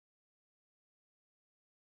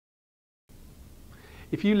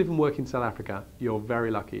If you live and work in South Africa, you're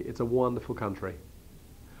very lucky. It's a wonderful country.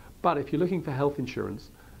 But if you're looking for health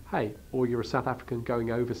insurance, hey, or you're a South African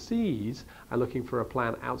going overseas and looking for a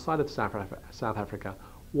plan outside of South Africa,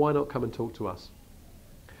 why not come and talk to us?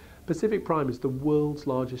 Pacific Prime is the world's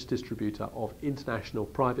largest distributor of international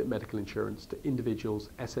private medical insurance to individuals,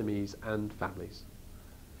 SMEs and families.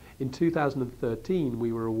 In 2013,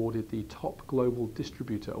 we were awarded the Top Global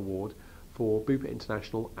Distributor Award for Bupa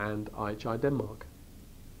International and IHI Denmark.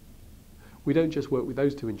 We don't just work with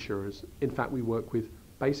those two insurers. In fact, we work with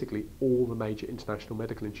basically all the major international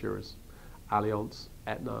medical insurers, Allianz,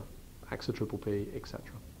 Aetna, Axa PPP, etc.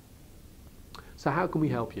 So how can we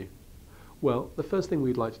help you? Well, the first thing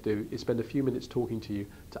we'd like to do is spend a few minutes talking to you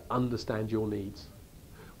to understand your needs.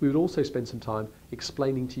 We would also spend some time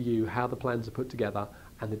explaining to you how the plans are put together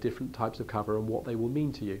and the different types of cover and what they will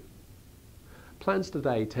mean to you. Plans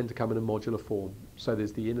today tend to come in a modular form, so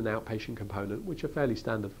there's the in and outpatient component, which are fairly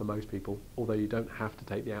standard for most people, although you don't have to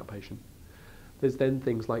take the outpatient. There's then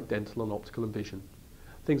things like dental and optical and vision.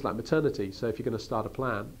 Things like maternity, so if you're going to start a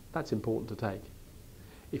plan, that's important to take.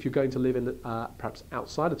 If you're going to live in perhaps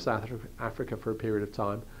outside of South Africa for a period of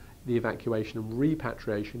time, the evacuation and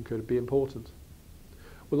repatriation could be important.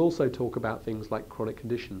 We'll also talk about things like chronic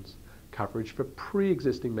conditions, coverage for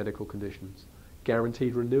pre-existing medical conditions,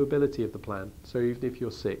 guaranteed renewability of the plan, so even if you're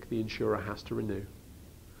sick, the insurer has to renew.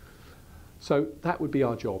 So that would be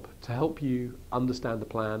our job, to help you understand the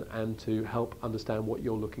plan and to help understand what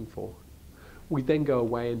you're looking for. We then go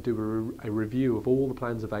away and do a review of all the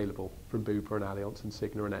plans available from Bupa and Allianz and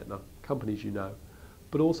Cigna and Aetna, companies you know,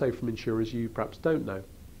 but also from insurers you perhaps don't know,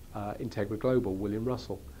 IntegraGlobal, William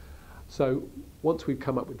Russell. So once we've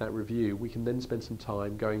come up with that review, we can then spend some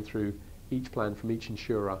time going through each plan from each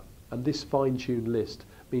insurer, and this fine-tuned list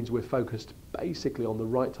means we're focused basically on the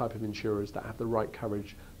right type of insurers that have the right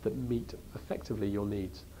coverage that meet effectively your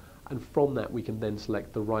needs. And from that we can then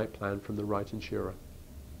select the right plan from the right insurer.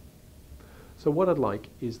 So what I'd like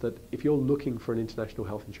is that if you're looking for an international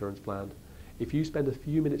health insurance plan, if you spend a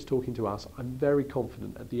few minutes talking to us, I'm very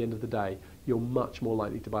confident at the end of the day you're much more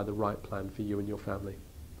likely to buy the right plan for you and your family.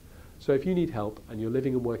 So if you need help and you're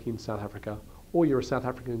living and working in South Africa, or you're a South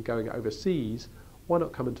African going overseas, why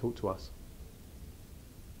not come and talk to us?